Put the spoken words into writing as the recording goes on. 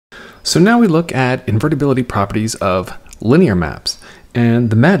So now we look at invertibility properties of linear maps. And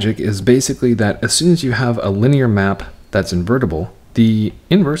the magic is basically that as soon as you have a linear map that's invertible, the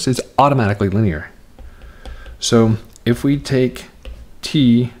inverse is automatically linear. So if we take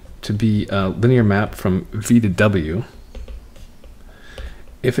T to be a linear map from V to W,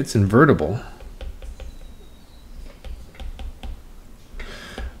 if it's invertible,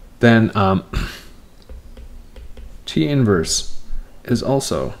 then T inverse is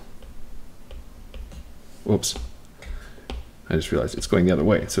also, whoops, I just realized it's going the other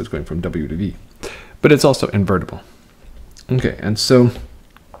way, so it's going from W to V, but it's also invertible. Okay, and so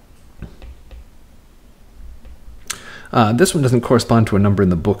this one doesn't correspond to a number in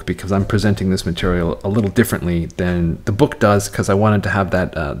the book because I'm presenting this material a little differently than the book does, because I wanted to have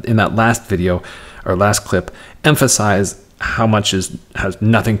that in that last video or last clip emphasize how much has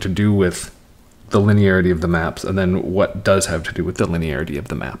nothing to do with the linearity of the maps and then what does have to do with the linearity of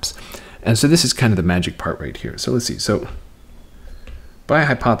the maps. And so this is kind of the magic part right here. So let's see. So by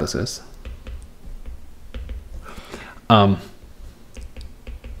hypothesis, the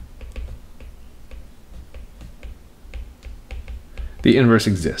inverse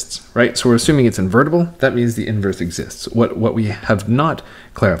exists, right? So we're assuming it's invertible. That means the inverse exists. What we have not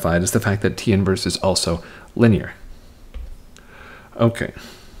clarified is the fact that T inverse is also linear. Okay.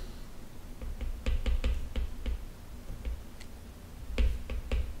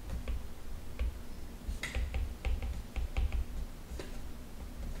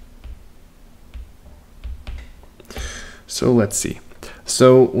 So let's see.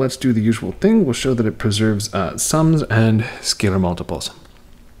 So let's do the usual thing. We'll show that it preserves sums and scalar multiples.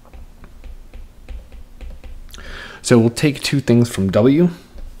 So we'll take two things from W.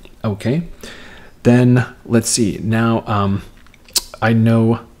 Okay. Then let's see. Now I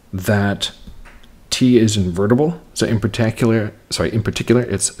know that T is invertible. So in particular, it's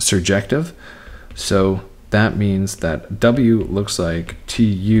surjective. So that means that W looks like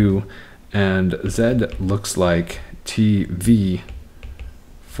TU and Z looks like TV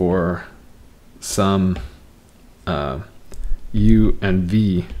for some U and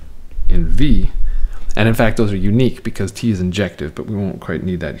V in V. And in fact, those are unique because T is injective, but we won't quite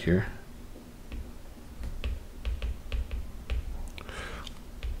need that here.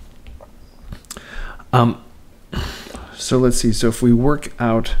 So let's see. So if we work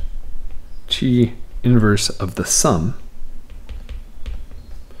out T inverse of the sum,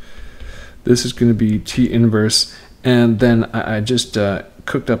 this is going to be T inverse. And then I just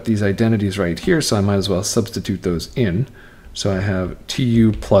cooked up these identities right here, so I might as well substitute those in. So I have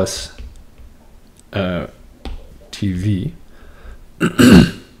TU plus TV.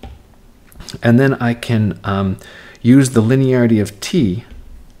 And then I can use the linearity of T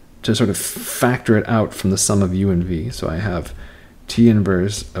to sort of factor it out from the sum of U and V. So I have T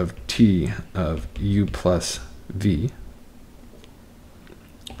inverse of T of U plus V.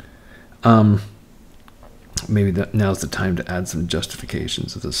 Maybe now's the time to add some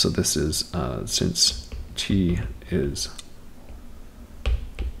justifications. So this is, since T is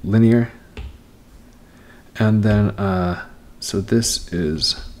linear, and then, so this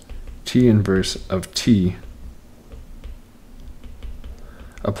is T inverse of T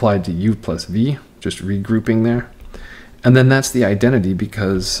applied to U plus V, just regrouping there. And then that's the identity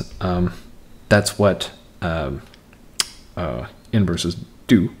because that's what inverses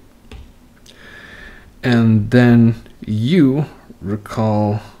do. And then U,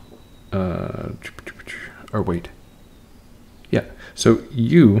 recall, or wait, yeah, so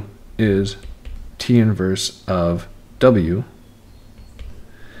U is T inverse of W,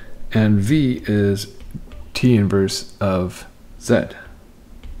 and V is T inverse of Z.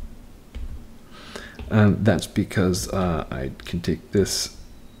 And that's because I can take this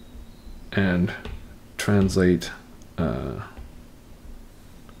and translate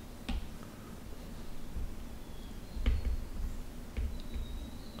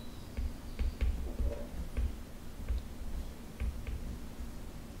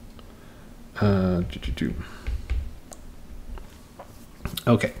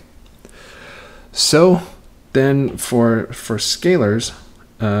okay. So then for scalars,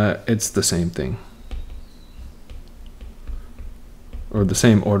 it's the same thing, or the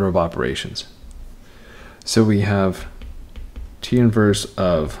same order of operations. So we have T inverse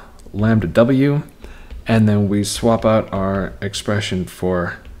of lambda W, and then we swap out our expression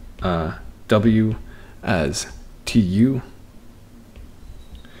for W as TU.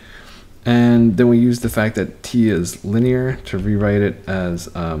 And then we use the fact that T is linear to rewrite it as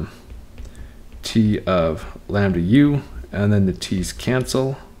T of lambda U, and then the T's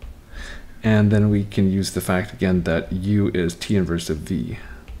cancel. And then we can use the fact again that U is T inverse of V.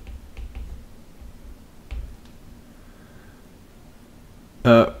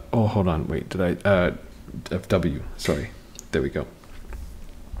 Oh, hold on. Wait, did I? FW. Sorry. There we go.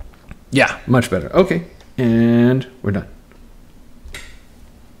 Yeah, much better. Okay. And we're done.